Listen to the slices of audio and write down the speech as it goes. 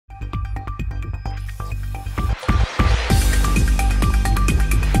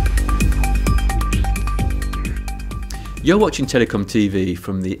You're watching Telecom TV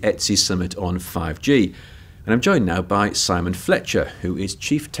from the ETSI Summit on 5G, and I'm joined now by Simon Fletcher, who is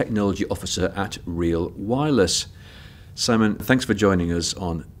Chief Technology Officer at Real Wireless. Simon, thanks for joining us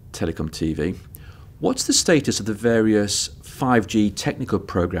on Telecom TV. What's the status of the various 5G technical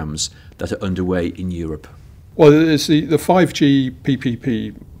programs that are underway in Europe? Well, it's the 5G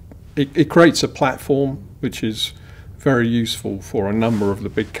PPP. It creates a platform which is very useful for a number of the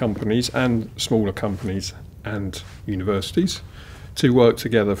big companies and smaller companies and universities to work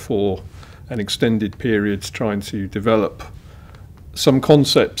together for an extended period, trying to develop some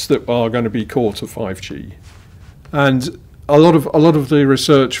concepts that are going to be core to 5G. And a lot of the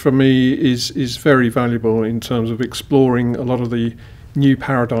research for me is very valuable in terms of exploring a lot of the new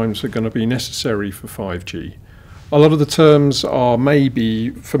paradigms that are going to be necessary for 5G. A lot of the terms are maybe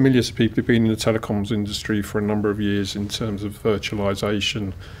familiar to people who've been in the telecoms industry for a number of years in terms of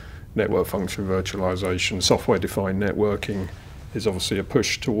virtualization, network function virtualization, software-defined networking. Is obviously a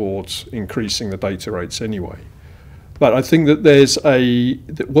push towards increasing the data rates anyway. But I think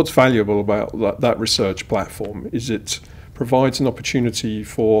that what's valuable about that research platform is it provides an opportunity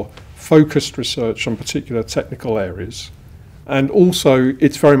for focused research on particular technical areas. And also,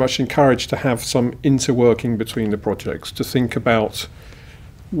 it's very much encouraged to have some interworking between the projects to think about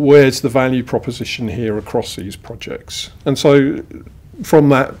where's the value proposition here across these projects. And so, from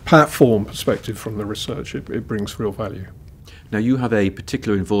that platform perspective, from the research, it brings real value. Now, you have a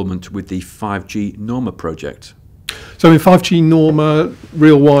particular involvement with the 5G Norma project. So in 5G Norma,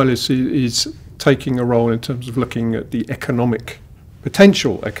 Real Wireless is taking a role in terms of looking at the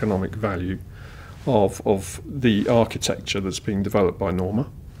potential economic value of the architecture that's being developed by Norma.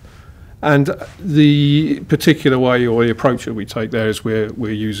 And the particular way or the approach that we take there is we're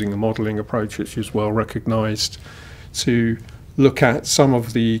using a modelling approach which is well recognised to look at some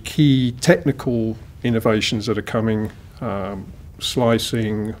of the key technical innovations that are coming,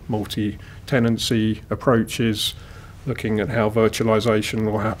 slicing, multi-tenancy approaches, looking at how virtualization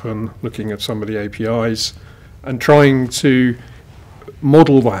will happen, looking at some of the APIs, and trying to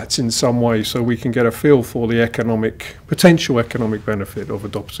model that in some way so we can get a feel for the potential economic benefit of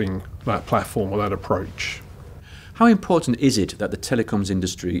adopting that platform or that approach. How important is it that the telecoms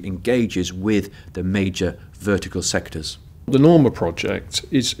industry engages with the major vertical sectors? The Norma project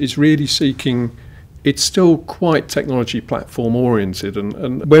is really seeking. It's still quite technology platform oriented,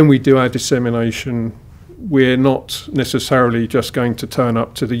 and when we do our dissemination, we're not necessarily just going to turn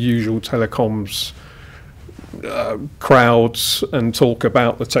up to the usual telecoms crowds and talk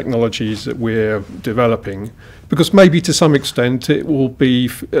about the technologies that we're developing, because maybe to some extent it will be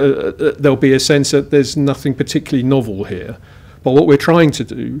there'll be a sense that there's nothing particularly novel here. But what we're trying to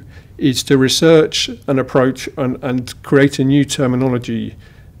do is to research an approach and create a new terminology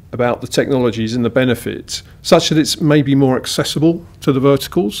about the technologies and the benefits, such that it's maybe more accessible to the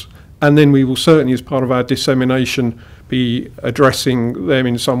verticals. And then we will certainly, as part of our dissemination, be addressing them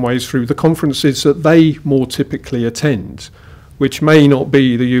in some ways through the conferences that they more typically attend, which may not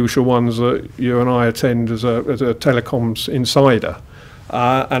be the usual ones that you and I attend as a telecoms insider.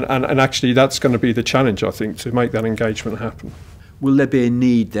 And actually that's going to be the challenge, I think, to make that engagement happen. Will there be a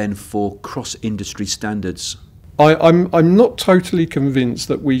need then for cross-industry standards? I'm not totally convinced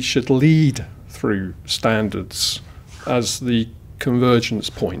that we should lead through standards as the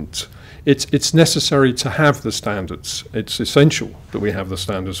convergence point. It's necessary to have the standards. It's essential that we have the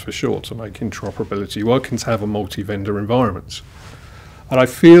standards for sure to make interoperability work and to have a multi-vendor environment. And I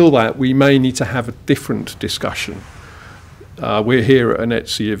feel that we may need to have a different discussion. We're here at an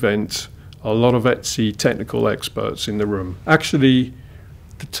ETSI event, a lot of ETSI technical experts in the room. Actually,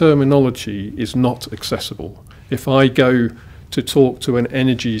 the terminology is not accessible. If I go to talk to an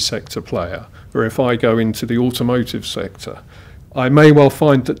energy sector player, or if I go into the automotive sector, I may well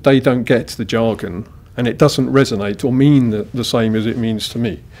find that they don't get the jargon and it doesn't resonate or mean the same as it means to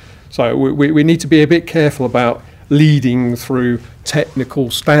me. So we need to be a bit careful about leading through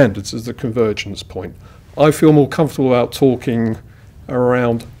technical standards as the convergence point. I feel more comfortable about talking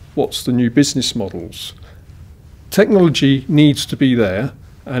around what's the new business models. Technology needs to be there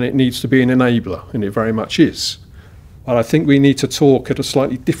and it needs to be an enabler, and it very much is. But I think we need to talk at a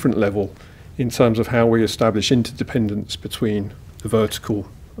slightly different level in terms of how we establish interdependence between the vertical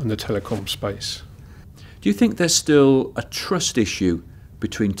and the telecom space. Do you think there's still a trust issue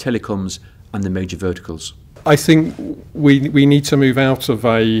between telecoms and the major verticals? I think we need to move out of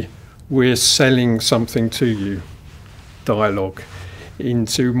a we're selling something to you dialogue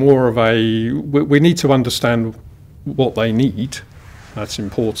into more of a we need to understand what they need. That's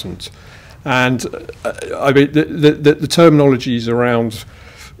important. And I mean, the terminologies around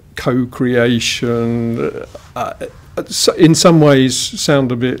co-creation, in some ways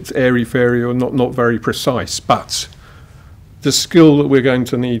sound a bit airy-fairy or not very precise, but the skill that we're going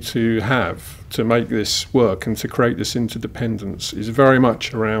to need to have to make this work and to create this interdependence is very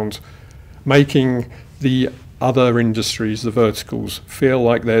much around making the other industries, the verticals, feel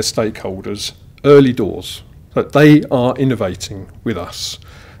like they're stakeholders early doors, that they are innovating with us.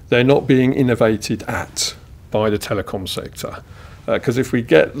 They're not being innovated at by the telecom sector. Because if we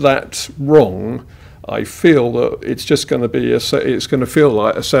get that wrong, I feel that it's just going to be it's going to feel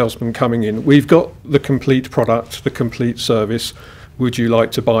like a salesman coming in. We've got the complete product, the complete service. Would you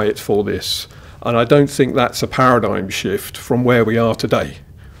like to buy it for this? And I don't think that's a paradigm shift from where we are today.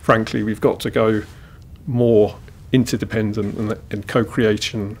 Frankly, we've got to go more interdependent and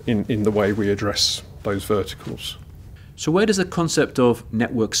co-creation in the way we address those verticals. So where does the concept of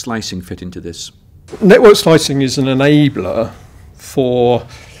network slicing fit into this? Network slicing is an enabler for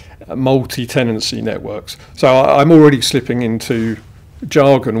multi-tenancy networks. So I'm already slipping into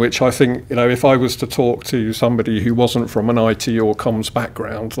jargon, which I think, if I was to talk to somebody who wasn't from an IT or comms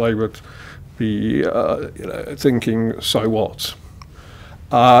background, they would be thinking, so what?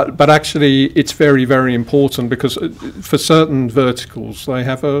 But actually, it's very, very important because for certain verticals, they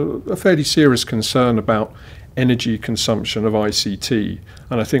have a fairly serious concern about energy consumption of ICT.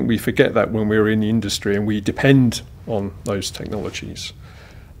 And I think we forget that when we're in the industry and we depend on those technologies.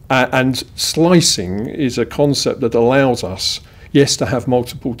 And slicing is a concept that allows us, yes, to have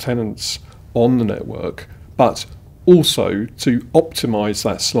multiple tenants on the network, but also to optimize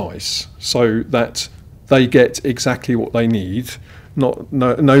that slice so that they get exactly what they need, no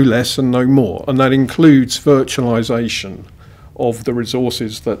less and no more. And that includes virtualization of the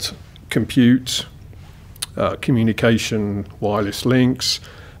resources that compute, communication, wireless links,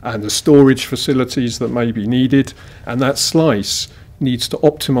 and the storage facilities that may be needed. And that slice needs to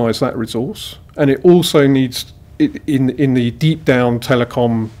optimize that resource. And it also needs, in the deep down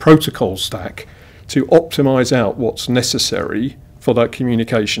telecom protocol stack, to optimize out what's necessary for that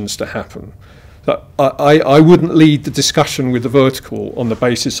communications to happen. So I wouldn't lead the discussion with the vertical on the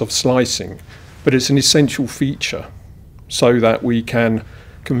basis of slicing, but it's an essential feature so that we can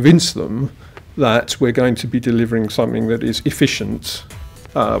convince them that we're going to be delivering something that is efficient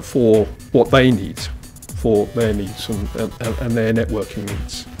for what they need, for their needs and their networking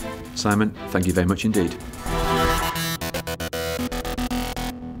needs. Simon, thank you very much indeed.